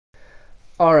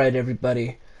Alright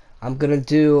everybody, I'm gonna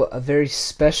do a very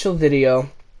special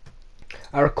video.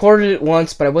 I recorded it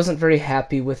once, but I wasn't very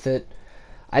happy with it.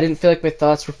 I didn't feel like my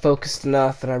thoughts were focused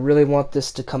enough, and I really want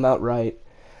this to come out right.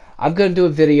 I'm gonna do a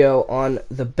video on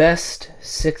the best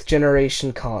 6th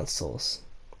generation consoles.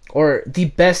 Or the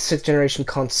best 6th generation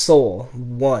console,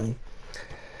 one.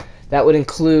 That would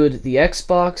include the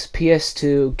Xbox,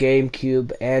 PS2,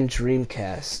 GameCube, and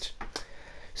Dreamcast.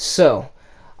 So,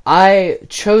 I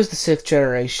chose the 6th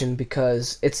generation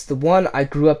because it's the one I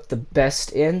grew up the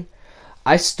best in.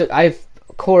 Of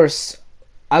course,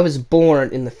 I was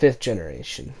born in the 5th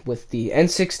generation with the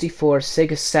N64,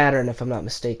 Sega Saturn, if I'm not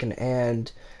mistaken,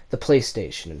 and the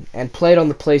PlayStation. And played on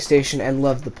the PlayStation and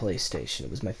loved the PlayStation. It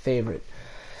was my favorite.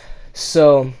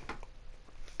 So,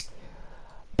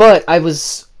 but I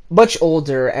was much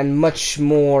older and much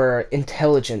more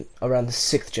intelligent around the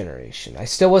 6th generation. I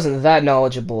still wasn't that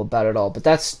knowledgeable about it all, but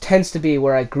that tends to be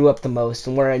where I grew up the most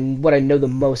and what I know the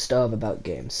most of about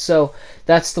games. So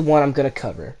that's the one I'm going to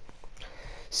cover.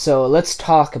 So let's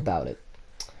talk about it.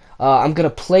 I'm going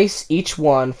to place each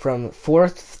one from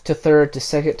 4th to 3rd to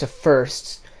 2nd to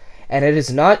 1st, and it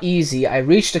is not easy. I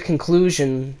reached a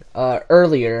conclusion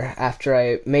earlier after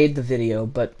I made the video,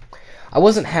 but I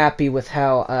wasn't happy with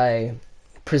how I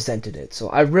presented it, so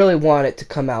I really want it to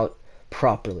come out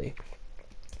properly.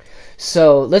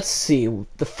 So let's see,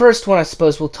 the first one I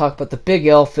suppose we'll talk about the big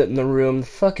elephant in the room, the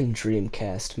fucking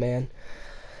Dreamcast, man.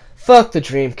 Fuck the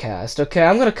Dreamcast, okay?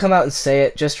 I'm gonna come out and say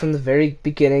it just from the very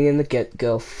beginning in the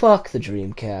get-go. Fuck the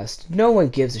Dreamcast. No one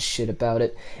gives a shit about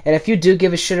it, and if you do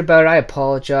give a shit about it, I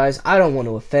apologize. I don't want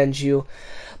to offend you,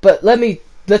 but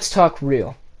let's talk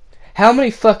real. How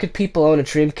many fucking people own a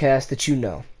Dreamcast that you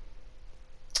know?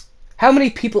 How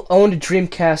many people owned a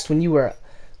Dreamcast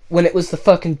when it was the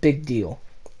fucking big deal?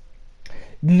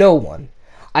 No one.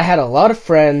 I had a lot of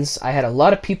friends, I had a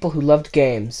lot of people who loved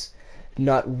games.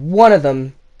 Not one of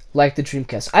them liked the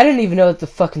Dreamcast. I didn't even know that the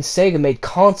fucking Sega made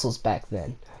consoles back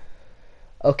then.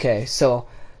 Okay, so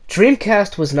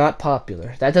Dreamcast was not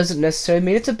popular. That doesn't necessarily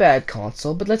mean it's a bad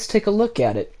console, but let's take a look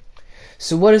at it.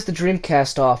 So what does the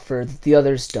Dreamcast offer that the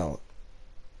others don't?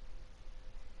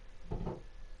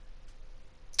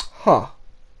 Huh.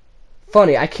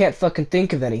 Funny, I can't fucking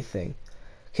think of anything.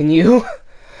 Can you?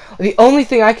 The only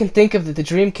thing I can think of that the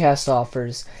Dreamcast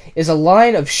offers is a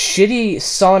line of shitty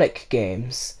Sonic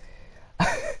games.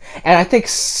 And I think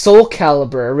Soul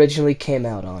Calibur originally came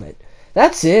out on it.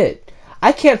 That's it.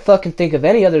 I can't fucking think of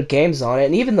any other games on it,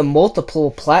 and even the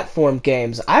multiple platform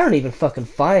games, I don't even fucking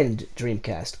find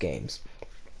Dreamcast games.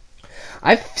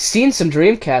 I've seen some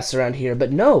Dreamcasts around here,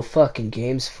 but no fucking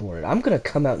games for it. I'm gonna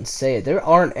come out and say it. There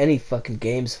aren't any fucking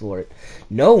games for it.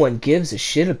 No one gives a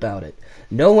shit about it.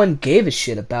 No one gave a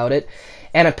shit about it.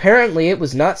 And apparently it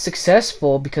was not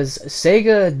successful because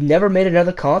Sega never made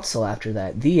another console after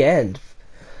that. The end.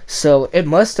 So it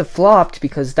must have flopped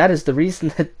because that is the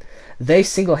reason that they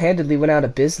single-handedly went out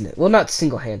of business. Well, not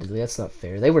single-handedly. That's not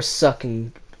fair. They were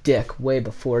sucking dick way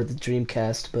before the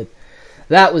Dreamcast, but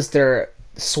that was their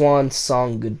swan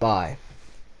song goodbye.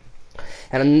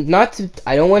 And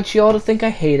I don't want you all to think I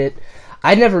hate it.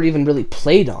 I never even really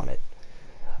played on it.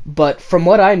 But from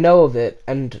what I know of it,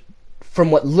 and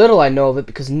from what little I know of it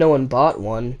because no one bought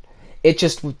one, it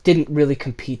just didn't really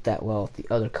compete that well with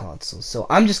the other consoles. So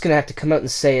I'm just gonna have to come out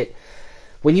and say it.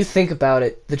 When you think about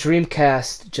it, the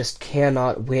Dreamcast just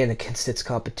cannot win against its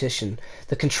competition.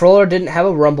 The controller didn't have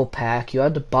a rumble pack. You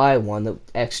had to buy one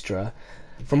extra.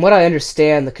 From what I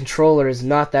understand, the controller is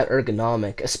not that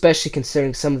ergonomic, especially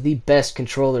considering some of the best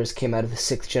controllers came out of the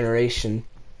 6th generation.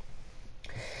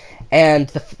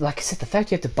 And, like I said, the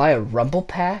fact you have to buy a rumble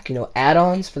pack,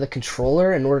 add-ons for the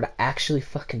controller in order to actually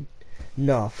fucking...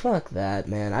 No, fuck that,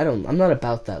 man. I'm not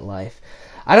about that life.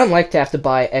 I don't like to have to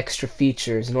buy extra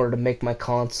features in order to make my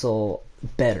console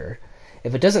better.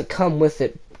 If it doesn't come with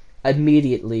it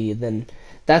immediately, then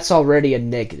that's already a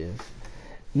negative.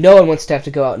 No one wants to have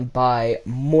to go out and buy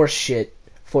more shit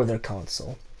for their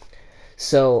console.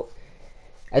 So,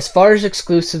 as far as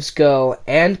exclusives go,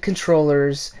 and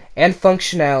controllers, and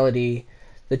functionality,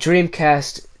 the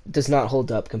Dreamcast does not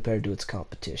hold up compared to its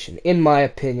competition, in my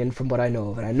opinion, from what I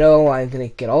know of it. I know I'm gonna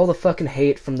get all the fucking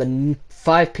hate from the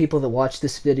 5 people that watch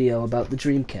this video about the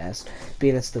Dreamcast,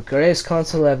 being it's the greatest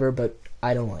console ever, but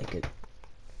I don't like it.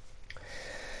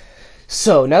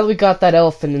 So, now that we got that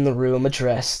elephant in the room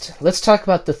addressed, let's talk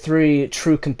about the 3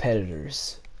 true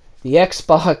competitors. The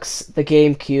Xbox, the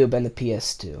GameCube, and the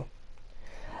PS2.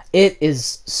 It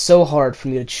is so hard for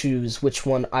me to choose which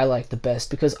one I like the best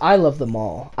because I love them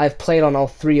all. I've played on all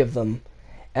 3 of them,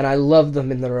 and I love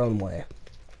them in their own way.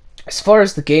 As far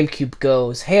as the GameCube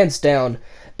goes, hands down,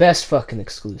 best fucking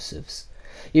exclusives.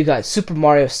 You got Super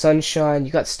Mario Sunshine.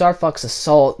 You got Star Fox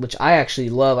Assault, which I actually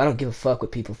love. I don't give a fuck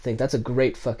what people think. That's a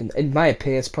great fucking... In my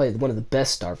opinion, it's probably one of the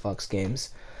best Star Fox games.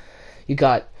 You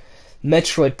got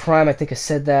Metroid Prime, I think I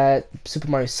said that. Super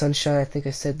Mario Sunshine, I think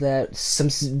I said that. Some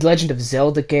Legend of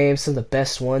Zelda games, some of the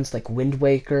best ones, like Wind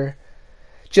Waker.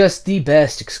 Just the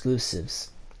best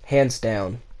exclusives. Hands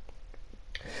down.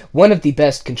 One of the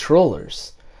best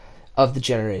controllers of the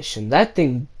generation. That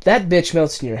bitch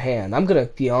melts in your hand. I'm gonna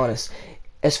be honest.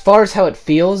 As far as how it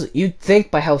feels, you'd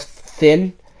think by how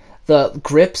thin the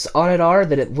grips on it are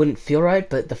that it wouldn't feel right,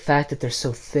 but the fact that they're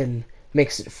so thin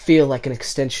makes it feel like an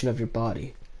extension of your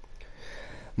body.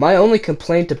 My only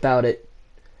complaint about it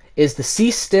is the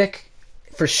C-stick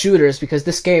for shooters, because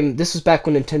this was back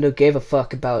when Nintendo gave a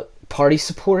fuck about party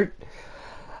support.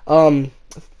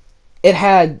 It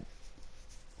had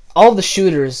all the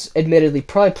shooters, admittedly,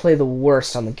 probably play the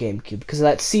worst on the GameCube because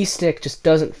that C-stick just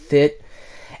doesn't fit.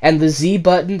 And the Z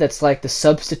button, that's like the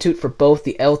substitute for both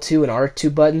the L2 and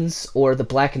R2 buttons, or the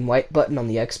black and white button on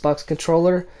the Xbox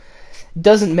controller,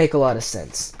 doesn't make a lot of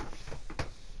sense.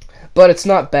 But it's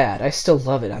not bad. I still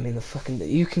love it. I mean,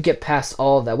 you can get past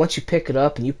all of that. Once you pick it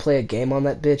up and you play a game on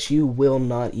that bitch, you will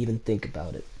not even think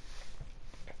about it.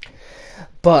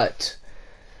 But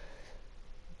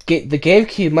the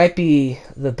GameCube might be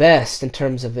the best in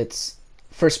terms of its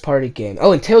first-party game.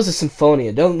 Oh, and Tales of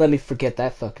Symphonia. Don't let me forget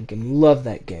that fucking game. Love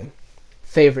that game.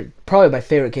 Probably my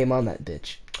favorite game on that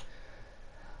bitch.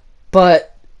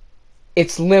 But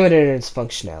it's limited in its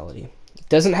functionality. It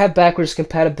doesn't have backwards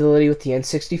compatibility with the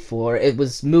N64. It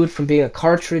was moved from being a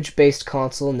cartridge-based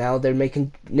console. Now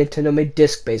Nintendo made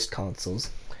disc-based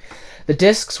consoles. The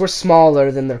discs were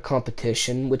smaller than their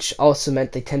competition, which also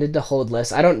meant they tended to hold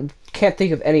less. Can't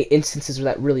think of any instances where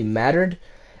that really mattered,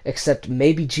 except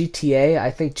maybe GTA.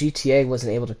 I think GTA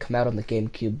wasn't able to come out on the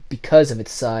GameCube because of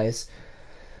its size.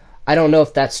 I don't know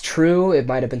if that's true. It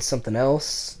might have been something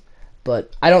else.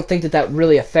 But I don't think that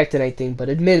really affected anything, but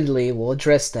admittedly, we'll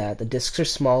address that. The discs are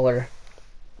smaller.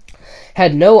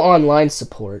 Had no online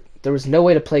support. There was no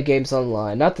way to play games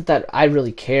online. Not that I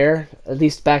really care. At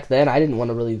least back then, I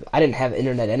didn't have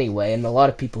internet anyway, and a lot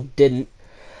of people didn't.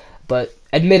 But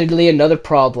admittedly, another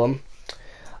problem.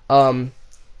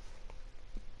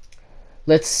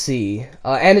 Let's see.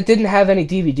 And it didn't have any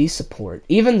DVD support.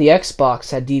 Even the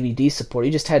Xbox had DVD support.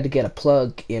 You just had to get a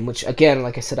plug in, which, again,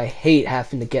 like I said, I hate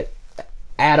having to get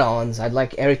add-ons. I'd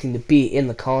like everything to be in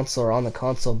the console or on the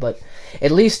console, but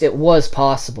at least it was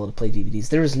possible to play DVDs.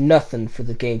 There was nothing for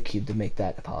the GameCube to make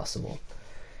that possible.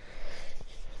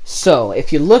 So,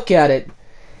 if you look at it,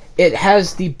 it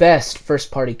has the best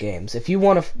first-party games.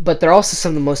 But they're also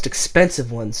some of the most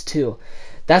expensive ones, too.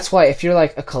 That's why if you're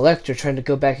like a collector trying to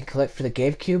go back and collect for the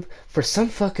GameCube, for some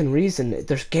fucking reason,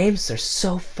 there's games that are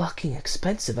so fucking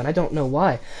expensive, and I don't know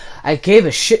why. I gave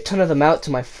a shit ton of them out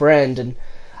to my friend, and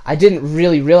I didn't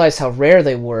really realize how rare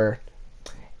they were,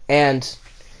 and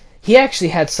he actually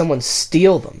had someone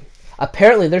steal them.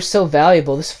 Apparently, they're so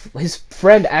valuable, his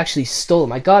friend actually stole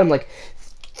them. I got him like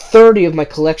 30 of my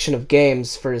collection of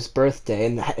games for his birthday,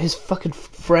 and his fucking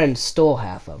friend stole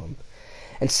half of them.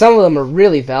 And some of them are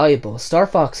really valuable. Star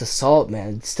Fox Assault,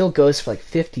 man, it still goes for like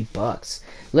 $50.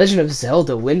 Legend of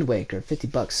Zelda Wind Waker,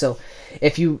 $50. So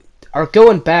if you are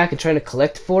going back and trying to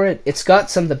collect for it, it's got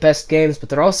some of the best games, but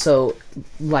they're also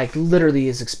like literally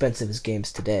as expensive as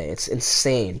games today. It's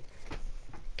insane.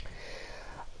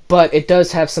 But it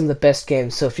does have some of the best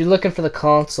games. So if you're looking for the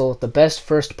console with the best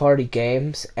first-party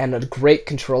games and a great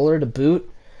controller to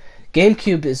boot,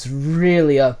 GameCube is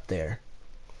really up there.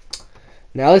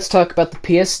 Now let's talk about the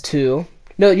PS2.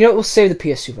 No, you know what? We'll save the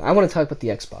PS2. I want to talk about the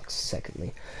Xbox,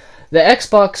 secondly. The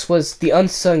Xbox was the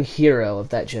unsung hero of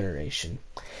that generation.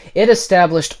 It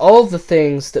established all of the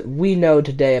things that we know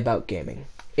today about gaming.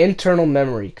 Internal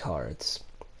memory cards.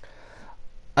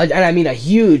 And I mean a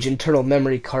huge internal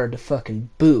memory card to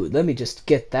fucking boot. Let me just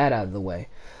get that out of the way.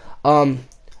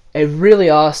 A really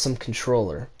awesome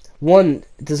controller. One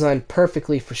designed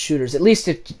perfectly for shooters, at least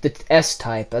the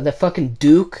S-type. The fucking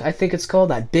Duke, I think it's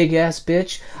called, that big-ass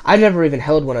bitch. I never even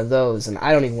held one of those, and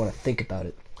I don't even want to think about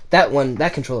it.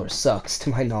 That controller sucks,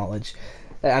 to my knowledge.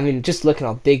 I mean, just looking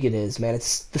how big it is, man.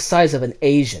 It's the size of an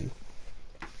Asian.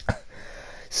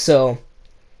 So,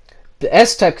 the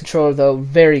S-type controller, though,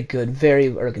 very good, very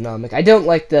ergonomic. I don't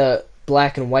like the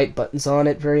black and white buttons on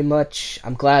it very much.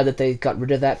 I'm glad that they got rid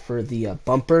of that for the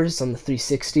bumpers on the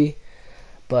 360.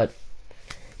 But,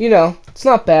 you know, it's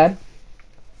not bad.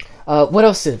 What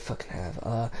else did it fucking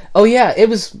have? Oh yeah, it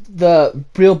was the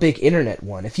real big internet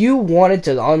one. If you wanted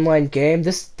to online game,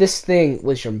 this thing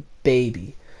was your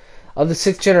baby. Of the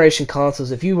 6th generation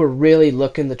consoles, if you were really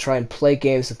looking to try and play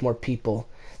games with more people,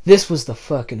 This was the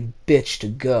fucking bitch to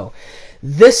go.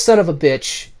 This son of a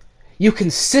bitch, you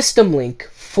can system link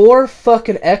 4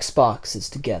 fucking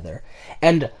Xboxes together,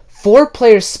 and 4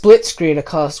 players split screen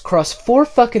across 4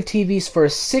 fucking TVs for a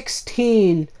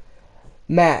 16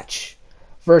 match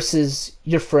versus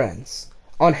your friends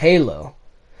on Halo.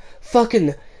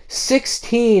 Fucking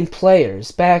 16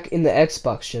 players back in the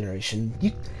Xbox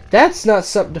generation. That's not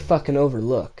something to fucking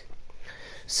overlook.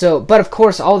 So, but of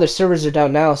course, all their servers are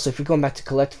down now, so if you're going back to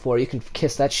Collect 4, you can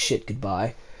kiss that shit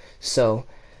goodbye. So,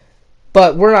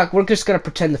 but we're just gonna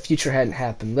pretend the future hadn't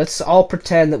happened. Let's all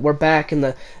pretend that we're back in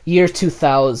the year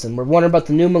 2000. We're wondering about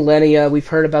the new millennia. We've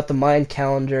heard about the Mayan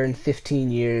calendar in 15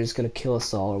 years, gonna kill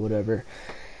us all or whatever.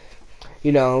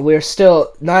 You know, we're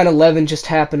still, 9/11 just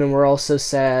happened and we're all so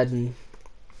sad, and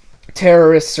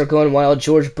terrorists are going wild.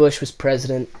 George Bush was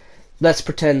president. Let's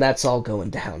pretend that's all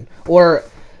going down. Or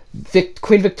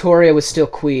Queen Victoria was still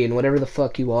queen, whatever the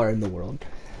fuck you are in the world.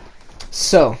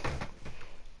 So,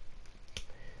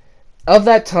 of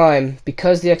that time,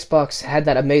 because the Xbox had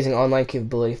that amazing online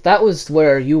capability, if that was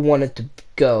where you wanted to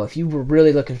go, if you were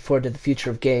really looking forward to the future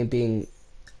of gaming being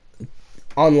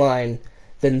online,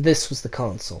 then this was the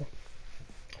console.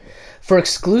 For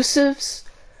exclusives,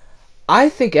 I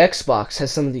think Xbox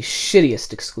has some of the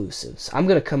shittiest exclusives. I'm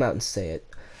gonna come out and say it.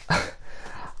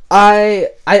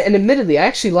 And admittedly, I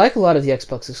actually like a lot of the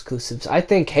Xbox exclusives. I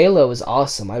think Halo is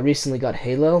awesome. I recently got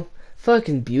Halo.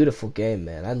 Fucking beautiful game,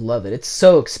 man. I love it. It's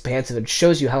so expansive. It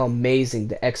shows you how amazing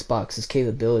the Xbox's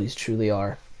capabilities truly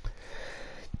are.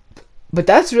 But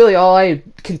that's really all I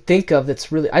can think of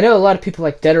that's really... I know a lot of people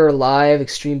like Dead or Alive,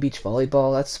 Extreme Beach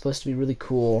Volleyball. That's supposed to be really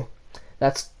cool.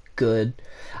 That's good.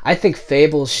 I think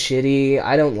Fable's shitty.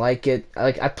 I don't like it.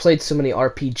 I played so many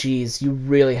RPGs. You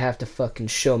really have to fucking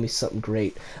show me something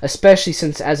great. Especially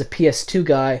since, as a PS2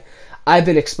 guy, I've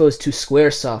been exposed to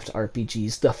Squaresoft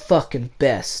RPGs, the fucking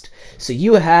best. So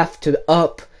you have to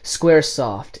up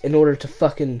Squaresoft in order to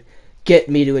fucking get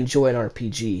me to enjoy an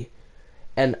RPG.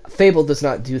 And Fable does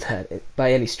not do that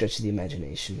by any stretch of the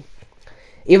imagination.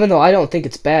 Even though I don't think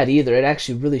it's bad either, it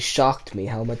actually really shocked me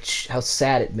how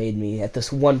sad it made me at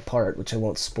this one part, which I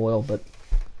won't spoil, but...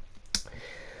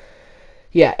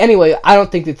 yeah, anyway, I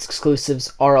don't think its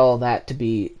exclusives are all that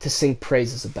to sing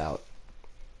praises about.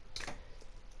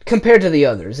 Compared to the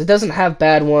others. It doesn't have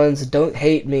bad ones, don't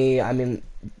hate me, I mean,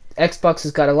 Xbox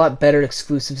has got a lot better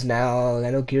exclusives now.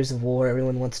 I know Gears of War,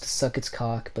 everyone wants to suck its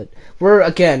cock, but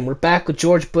we're back with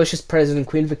George Bush as president,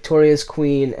 Queen Victoria as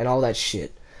queen, and all that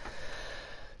shit.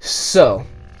 So,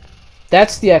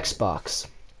 that's the Xbox.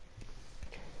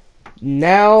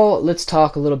 Now, let's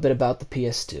talk a little bit about the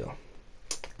PS2.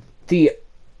 The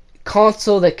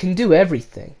console that can do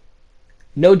everything.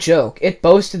 No joke. It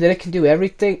boasted that it can do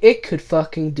everything. It could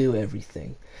fucking do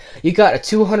everything. You got a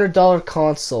 $200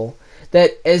 console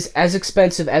that is as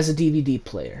expensive as a DVD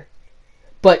player,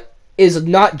 but is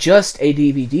not just a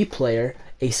DVD player,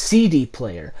 a CD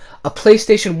player, a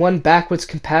PlayStation 1 backwards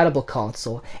compatible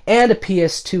console, and a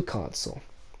PS2 console.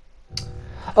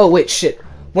 Oh wait, shit.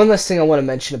 One last thing I want to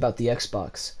mention about the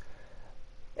Xbox.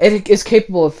 It is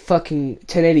capable of fucking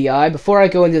 1080i. Before I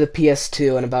go into the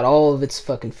PS2 and about all of its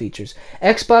fucking features,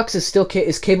 Xbox is still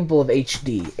capable of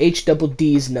HD.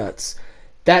 H-double-D's nuts.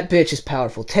 That bitch is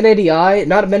powerful. 1080i,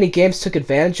 not many games took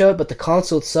advantage of it, but the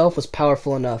console itself was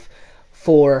powerful enough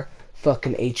for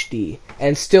fucking HD.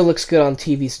 And still looks good on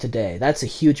TVs today. That's a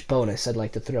huge bonus I'd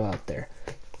like to throw out there.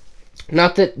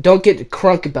 Not that, don't get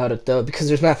crunk about it though, because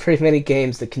there's not very many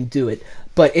games that can do it,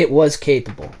 but it was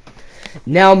capable.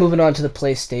 Now moving on to the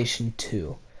PlayStation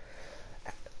 2.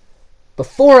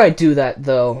 Before I do that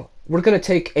though, we're going to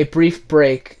take a brief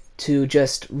break to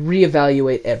just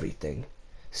reevaluate everything.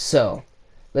 So,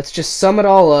 let's just sum it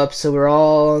all up so we're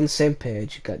all on the same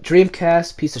page. You got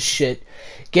Dreamcast, piece of shit.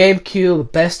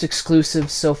 GameCube, best exclusive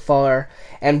so far,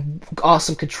 and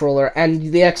awesome controller. And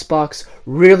the Xbox,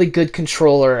 really good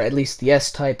controller, at least the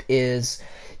S-Type is.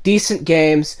 Decent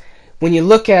games. When you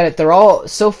look at it, they're all,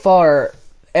 so far,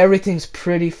 everything's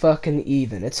pretty fucking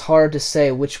even. It's hard to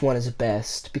say which one is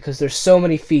best, because there's so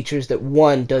many features that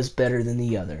one does better than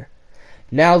the other.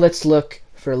 Now let's look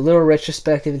for a little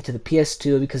retrospective into the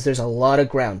PS2, because there's a lot of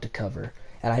ground to cover.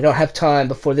 And I don't have time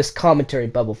before this commentary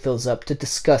bubble fills up to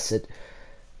discuss it.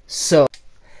 So,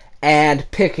 and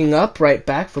picking up right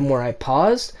back from where I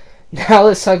paused, now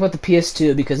let's talk about the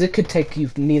PS2, because it could take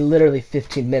me literally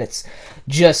 15 minutes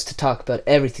just to talk about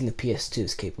everything the PS2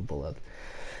 is capable of.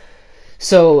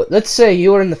 So, let's say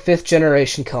you are in the 5th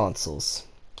generation consoles.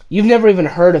 You've never even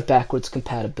heard of backwards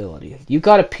compatibility. You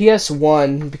got a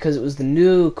PS1 because it was the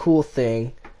new cool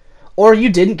thing, or you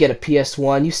didn't get a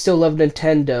PS1, you still love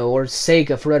Nintendo or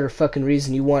Sega for whatever fucking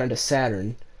reason you wanted a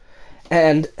Saturn.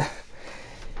 And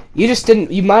you just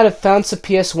didn't. You might have found some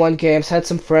PS1 games, had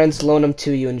some friends loan them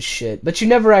to you and shit, but you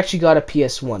never actually got a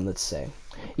PS1. Let's say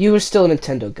you were still a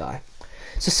Nintendo guy.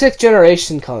 So 6th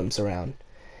generation comes around,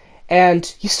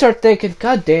 and you start thinking,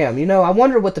 God damn, I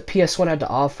wonder what the PS1 had to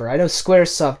offer. I know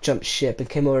Squaresoft jumped ship and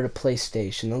came over to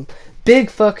PlayStation. Big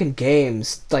fucking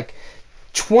games, like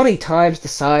 20 times the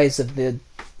size of the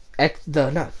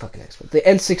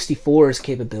N64's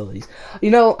capabilities.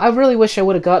 I really wish I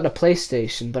would have gotten a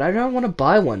PlayStation, but I don't want to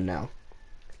buy one now.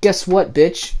 Guess what,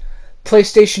 bitch?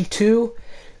 PlayStation 2,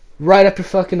 right up your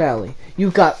fucking alley. You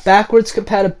got backwards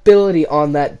compatibility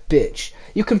on that bitch.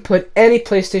 You can put any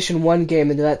PlayStation 1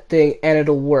 game into that thing and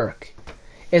it'll work.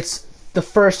 It's the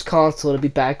first console to be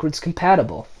backwards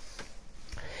compatible.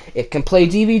 It can play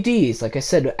DVDs, like I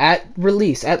said, at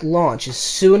release, at launch. As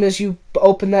soon as you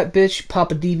open that bitch, you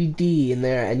pop a DVD in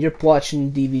there, and you're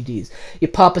watching DVDs. You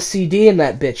pop a CD in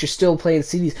that bitch, you're still playing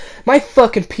CDs. My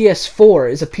fucking PS4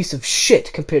 is a piece of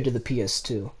shit compared to the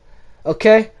PS2.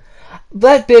 Okay?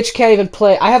 That bitch can't even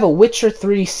play. I have a Witcher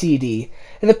 3 CD,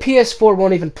 and the PS4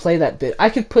 won't even play that bit. I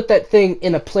can put that thing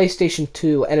in a PlayStation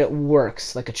 2, and it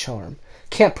works like a charm.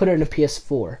 Can't put it in a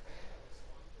PS4.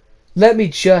 Let me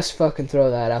just fucking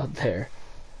throw that out there.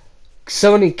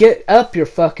 Sony, get up your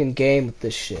fucking game with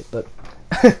this shit. But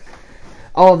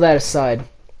all of that aside,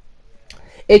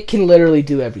 it can literally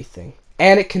do everything.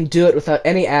 And it can do it without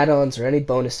any add-ons or any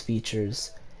bonus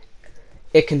features.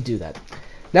 It can do that.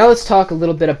 Now let's talk a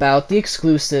little bit about the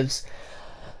exclusives.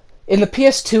 In the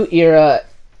PS2 era,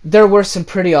 there were some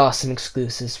pretty awesome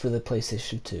exclusives for the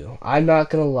PlayStation 2. I'm not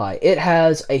gonna lie. It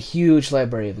has a huge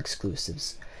library of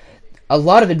exclusives. A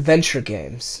lot of adventure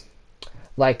games,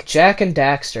 like Jak and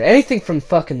Daxter, anything from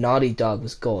fucking Naughty Dog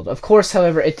was gold. Of course,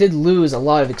 however, it did lose a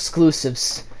lot of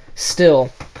exclusives still,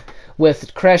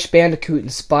 with Crash Bandicoot and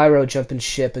Spyro jumping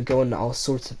ship and going to all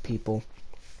sorts of people.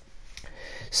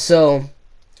 So,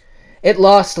 it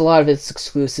lost a lot of its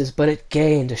exclusives, but it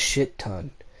gained a shit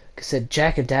ton. Like I said,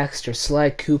 Jak and Daxter,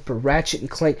 Sly Cooper, Ratchet and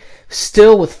Clank,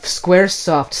 still with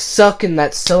Squaresoft sucking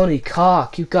that Sony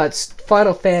cock. You've got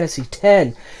Final Fantasy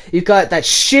X. You've got that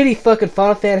shitty fucking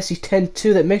Final Fantasy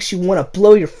X-2 that makes you want to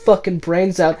blow your fucking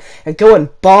brains out and go and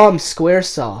bomb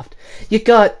Squaresoft. You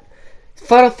got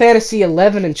Final Fantasy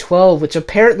 11 and 12, which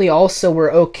apparently also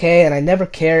were okay, and I never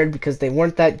cared because they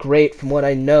weren't that great from what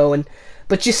I know.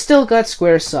 But you still got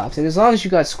Squaresoft, and as long as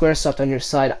you got Squaresoft on your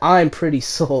side, I'm pretty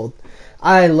sold.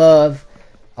 I love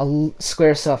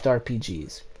Squaresoft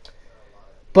RPGs.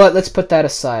 But let's put that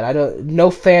aside. No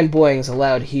fanboying is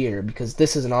allowed here because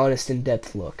this is an honest,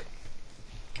 in-depth look.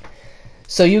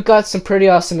 So you got some pretty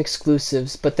awesome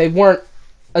exclusives, but they weren't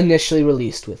initially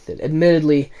released with it.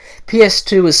 Admittedly,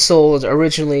 PS2 was sold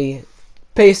originally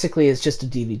basically as just a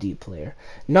DVD player.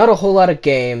 Not a whole lot of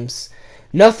games,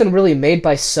 nothing really made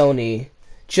by Sony,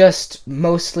 just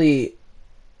mostly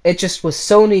it just was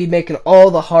Sony making all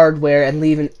the hardware and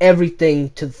leaving everything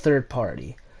to the third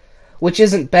party. Which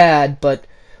isn't bad, but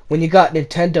when you got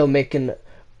Nintendo making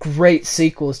great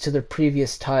sequels to their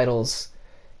previous titles,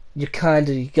 you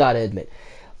gotta admit.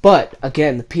 But,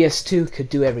 again, the PS2 could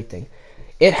do everything.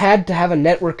 It had to have a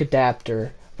network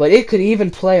adapter, but it could even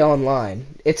play online.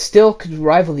 It still could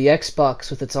rival the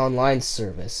Xbox with its online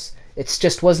service. It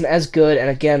just wasn't as good, and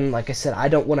again, like I said, I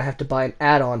don't want to have to buy an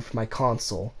add-on for my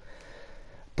console.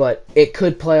 But it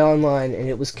could play online, and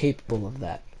it was capable of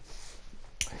that.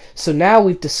 So now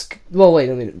we've well, wait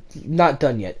a minute. Not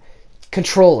done yet.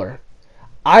 Controller.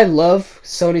 I love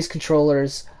Sony's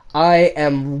controllers. I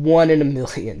am one in a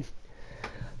million.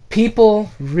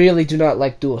 People really do not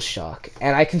like DualShock,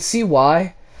 and I can see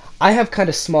why. I have kind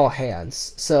of small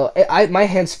hands, so my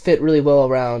hands fit really well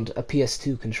around a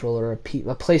PS2 controller or a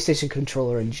PlayStation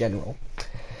controller in general.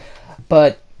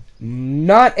 But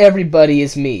not everybody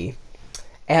is me,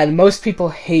 and most people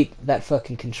hate that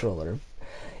fucking controller.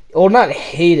 Or not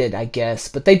hate it, I guess,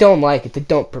 but they don't like it, they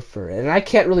don't prefer it, and I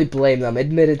can't really blame them.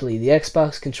 Admittedly, the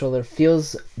Xbox controller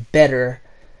feels better,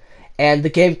 and the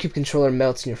GameCube controller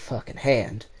melts in your fucking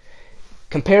hand.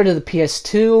 Compared to the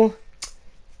PS2,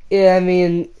 yeah, I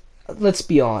mean, let's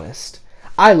be honest.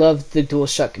 I love the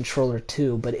DualShock controller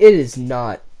too, but it is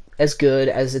not as good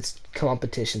as its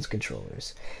competition's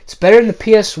controllers. It's better than the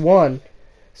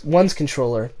PS1's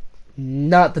controller,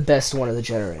 not the best one of the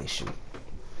generation.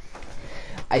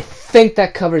 I think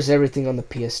that covers everything on the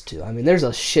PS2. I mean, there's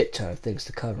a shit ton of things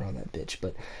to cover on that bitch,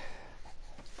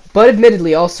 but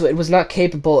admittedly, also, it was not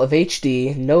capable of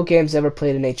HD. No games ever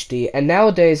played in HD, and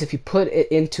nowadays, if you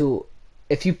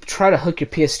try to hook your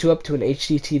PS2 up to an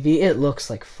HD TV, it looks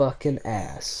like fucking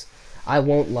ass. I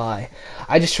won't lie.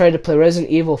 I just tried to play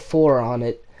Resident Evil 4 on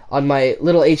it on my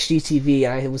little HD TV,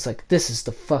 and I was like, this is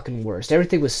the fucking worst.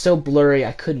 Everything was so blurry,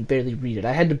 I couldn't barely read it.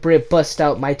 I had to bust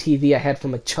out my TV I had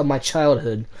from my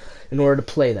childhood in order to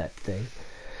play that thing.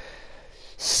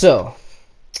 So,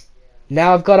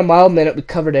 now I've got a mild minute. We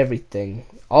covered everything.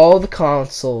 All the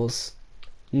consoles.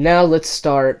 Now let's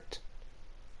start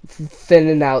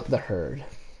thinning out the herd.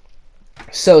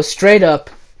 So, straight up,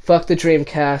 fuck the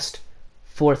Dreamcast.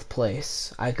 4th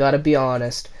place. I gotta be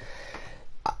honest.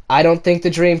 I don't think the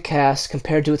Dreamcast,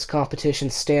 compared to its competition,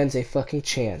 stands a fucking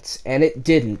chance. And it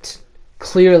didn't.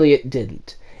 Clearly it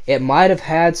didn't. It might have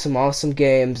had some awesome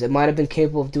games. It might have been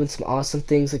capable of doing some awesome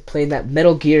things, like playing that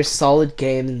Metal Gear Solid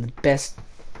game in the best,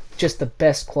 just the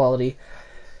best quality.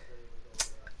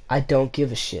 I don't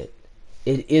give a shit.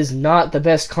 It is not the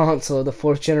best console of the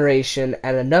 4th generation,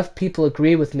 and enough people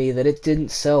agree with me that it didn't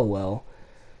sell well.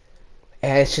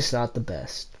 And it's just not the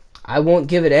best. I won't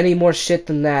give it any more shit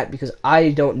than that because I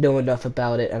don't know enough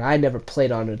about it, and I never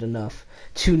played on it enough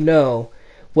to know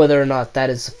whether or not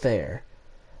that is fair.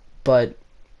 But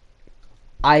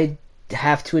I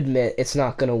have to admit it's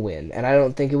not going to win, and I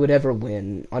don't think it would ever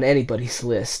win on anybody's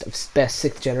list of best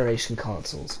 6th generation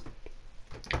consoles.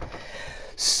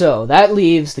 So, that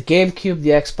leaves the GameCube, the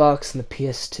Xbox, and the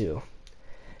PS2.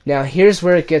 Now, here's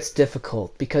where it gets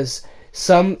difficult, because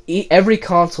every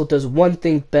console does one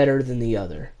thing better than the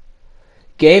other.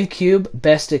 GameCube,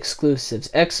 best exclusives.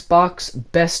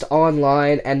 Xbox, best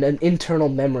online and an internal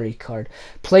memory card.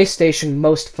 PlayStation,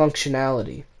 most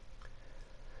functionality.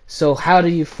 So how do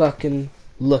you fucking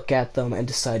look at them and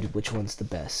decide which one's the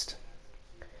best?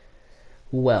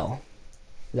 Well,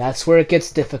 that's where it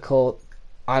gets difficult.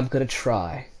 I'm gonna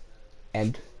try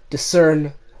and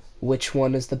discern which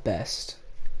one is the best.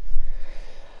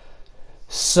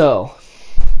 So,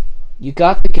 you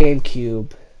got the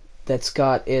GameCube that's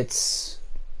got its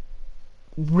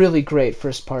really great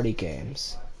first-party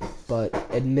games, but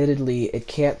admittedly, it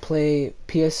can't play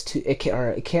PS2.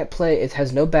 It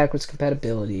has no backwards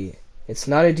compatibility. It's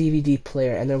not a DVD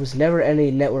player, and there was never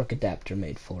any network adapter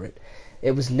made for it.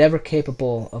 It was never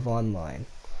capable of online.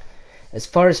 As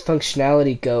far as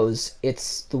functionality goes,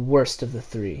 it's the worst of the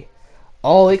three.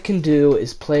 All it can do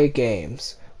is play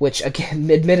games, which, again,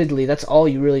 admittedly, that's all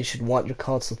you really should want your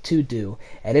console to do,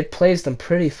 and it plays them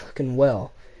pretty fucking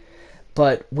well.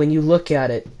 But when you look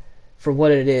at it for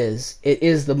what it is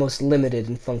the most limited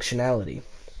in functionality.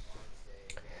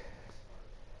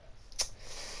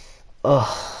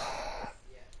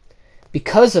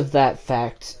 Because of that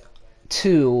fact,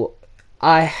 too,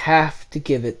 I have to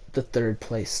give it the 3rd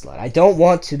place slot. I don't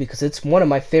want to because it's one of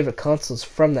my favorite consoles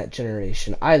from that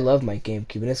generation. I love my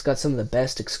GameCube, and it's got some of the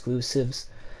best exclusives.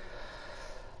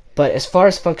 But as far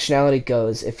as functionality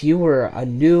goes, if you were a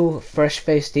new,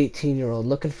 fresh-faced 18-year-old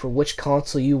looking for which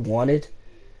console you wanted,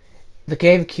 the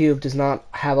GameCube does not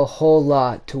have a whole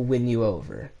lot to win you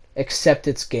over, except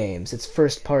its games, its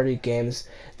first-party games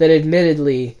that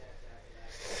admittedly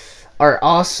are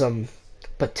awesome,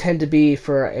 but tend to be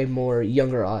for a more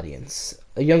younger audience.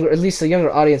 At least a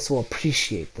younger audience will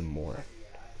appreciate them more.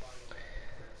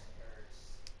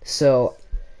 So,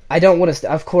 I don't want to.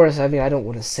 Of course, I don't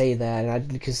want to say that,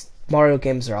 because Mario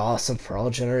games are awesome for all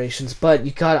generations. But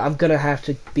I'm gonna have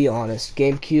to be honest.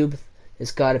 GameCube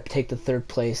has got to take the 3rd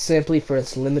place simply for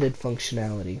its limited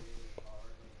functionality.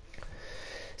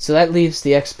 So that leaves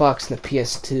the Xbox and the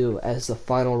PS2 as the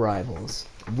final rivals.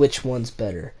 Which one's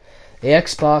better? The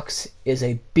Xbox is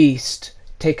a beast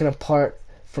taken apart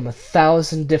from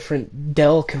 1,000 different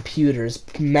Dell computers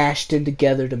mashed in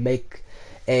together to make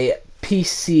a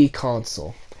PC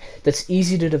console that's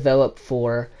easy to develop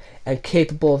for and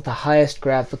capable of the highest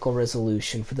graphical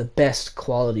resolution for the best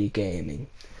quality gaming.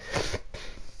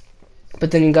 But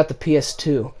then you got the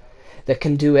PS2 that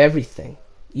can do everything.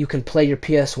 You can play your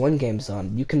PS1 games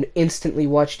on. You can instantly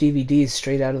watch DVDs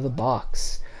straight out of the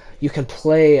box. You can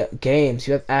play games.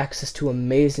 You have access to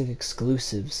amazing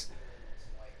exclusives.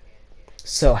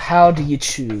 So how do you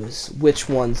choose which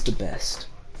one's the best?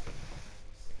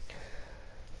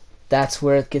 That's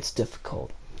where it gets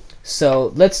difficult.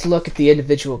 So let's look at the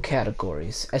individual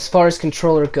categories. As far as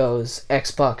controller goes,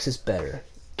 Xbox is better.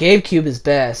 GameCube is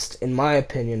best, in my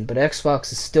opinion, but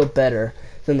Xbox is still better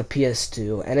than the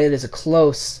PS2, and it is a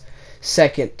close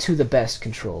second to the best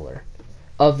controller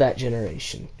of that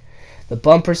generation. The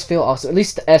bumpers feel awesome, at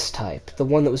least the S-Type, the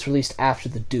one that was released after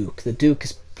the Duke. The Duke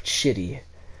is shitty,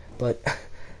 but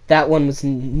that one was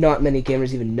not many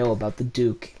gamers even know about the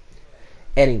Duke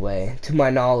anyway, to my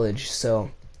knowledge,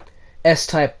 so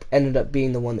S-Type ended up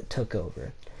being the one that took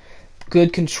over.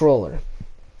 Good controller.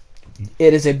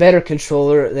 It is a better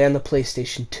controller than the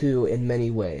PlayStation 2 in many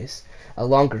ways. A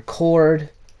longer cord,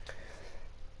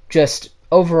 just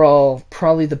overall,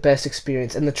 probably the best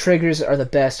experience, and the triggers are the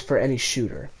best for any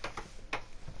shooter.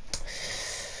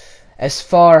 As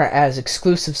far as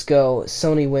exclusives go,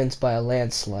 Sony wins by a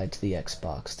landslide to the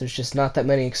Xbox. There's just not that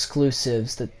many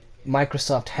exclusives that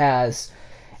Microsoft has,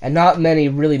 and not many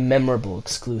really memorable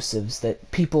exclusives that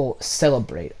people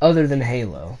celebrate, other than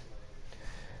Halo.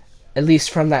 At least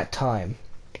from that time.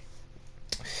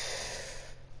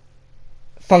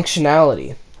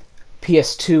 Functionality.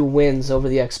 PS2 wins over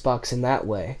the Xbox in that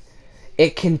way.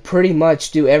 It can pretty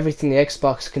much do everything the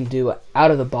Xbox can do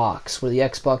out of the box, where the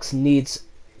Xbox needs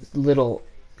little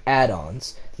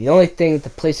add-ons. The only thing that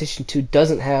the PlayStation 2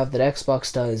 doesn't have that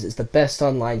Xbox does is the best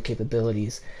online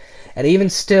capabilities. And even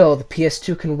still, the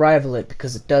PS2 can rival it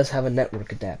because it does have a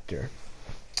network adapter.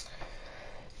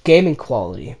 Gaming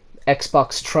quality.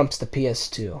 Xbox trumps the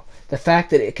PS2. The fact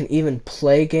that it can even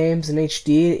play games in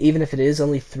HD, even if it is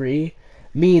only 3,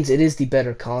 means it is the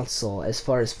better console as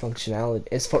far as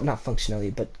functionality, not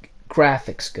functionality, but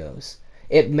graphics goes.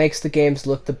 It makes the games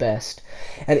look the best,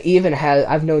 and even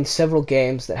I've known several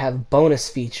games that have bonus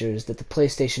features that the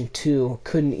PlayStation 2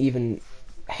 couldn't even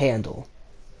handle.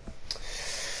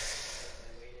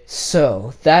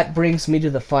 So, that brings me to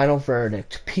the final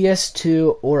verdict.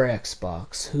 PS2 or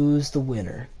Xbox, who's the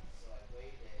winner?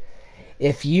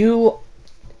 If you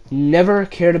never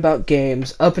cared about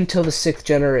games up until the 6th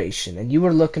generation, and you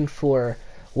were looking for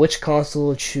which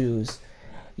console to choose,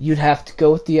 you'd have to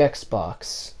go with the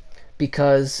Xbox,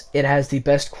 because it has the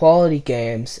best quality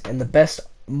games and the best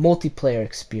multiplayer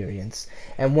experience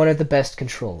and one of the best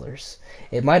controllers.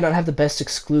 It might not have the best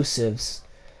exclusives,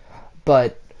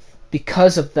 but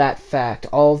because of that fact,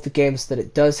 all of the games that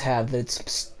it does have that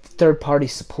its third-party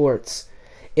supports,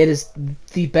 it is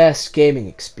the best gaming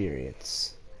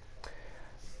experience.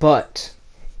 But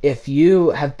if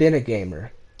you have been a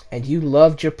gamer and you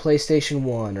loved your PlayStation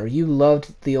 1 or you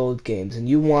loved the old games and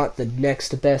you want the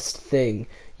next best thing,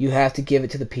 you have to give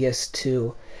it to the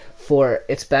PS2 for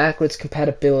its backwards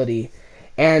compatibility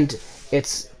and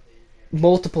its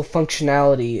multiple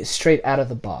functionality straight out of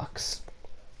the box.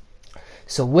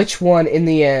 So which one in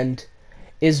the end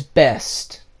is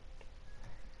best?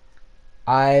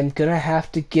 I'm gonna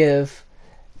have to give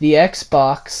the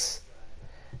Xbox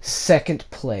second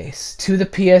place to the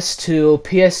PS2.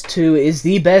 PS2 is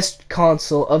the best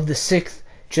console of the 6th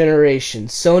generation.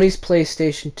 Sony's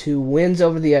PlayStation 2 wins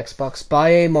over the Xbox by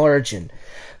a margin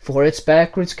for its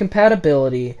backwards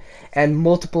compatibility and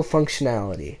multiple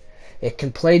functionality. It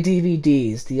can play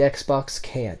DVDs, the Xbox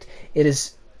can't. It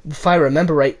is, if I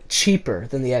remember right, cheaper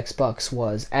than the Xbox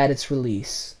was at its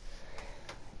release.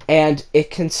 And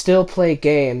it can still play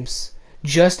games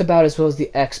just about as well as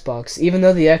the Xbox. Even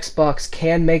though the Xbox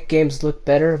can make games look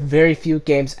better, very few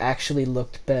games actually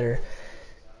looked better.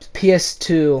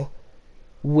 PS2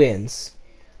 wins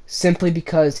simply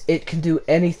because it can do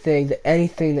anything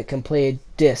that can play a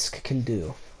disc can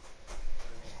do.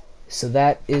 So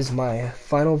that is my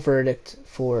final verdict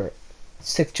for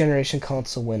 6th generation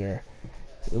console winner.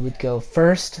 It would go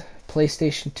first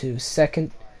PlayStation 2,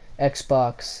 second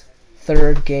Xbox,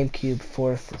 third GameCube,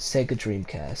 fourth Sega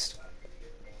Dreamcast.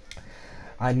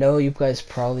 I know you guys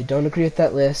probably don't agree with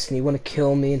that list and you want to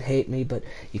kill me and hate me, but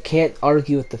you can't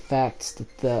argue with the facts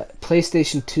that the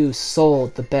PlayStation 2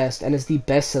 sold the best and is the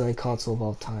best-selling console of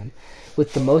all time,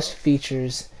 with the most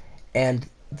features and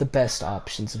the best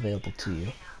options available to you.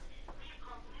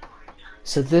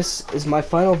 So this is my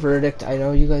final verdict. I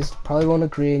know you guys probably won't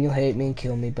agree and you'll hate me and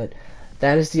kill me, but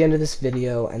that is the end of this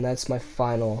video, and that's my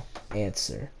final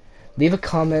answer. Leave a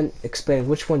comment explaining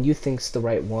which one you think is the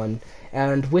right one,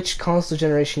 and which console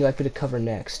generation you'd like me to cover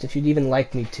next, if you'd even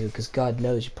like me to, because God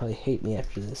knows you probably hate me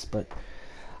after this, but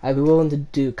I'd be willing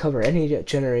to cover any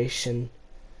generation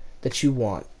that you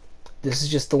want. This is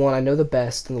just the one I know the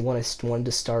best, and the one I wanted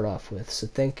to start off with. So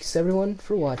thanks everyone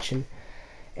for watching,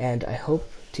 and I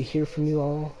hope to hear from you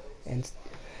all, and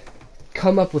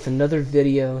come up with another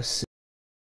video soon.